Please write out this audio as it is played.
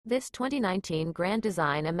This 2019 Grand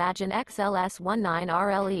Design Imagine XLS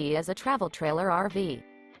 19RLE is a travel trailer RV.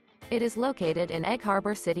 It is located in Egg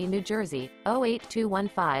Harbor City, New Jersey,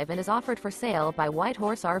 08215 and is offered for sale by White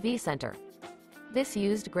Horse RV Center. This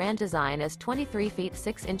used Grand Design is 23 feet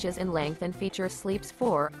 6 inches in length and features Sleeps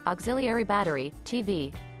 4, auxiliary battery,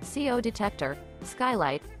 TV, CO detector,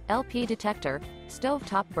 Skylight, LP detector,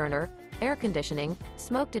 stovetop burner, air conditioning,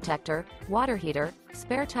 smoke detector, water heater,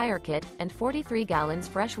 spare tire kit, and 43 gallons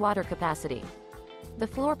fresh water capacity. The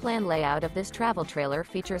floor plan layout of this travel trailer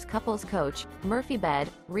features couples coach, Murphy bed,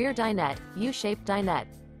 rear dinette, U-shaped dinette.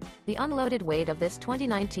 The unloaded weight of this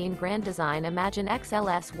 2019 Grand Design Imagine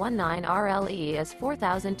XLS 19RLE is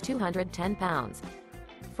 4,210 pounds.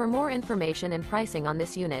 For more information and pricing on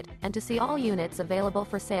this unit, and to see all units available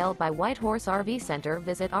for sale by White Horse RV Center,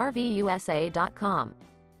 visit RVUSA.com.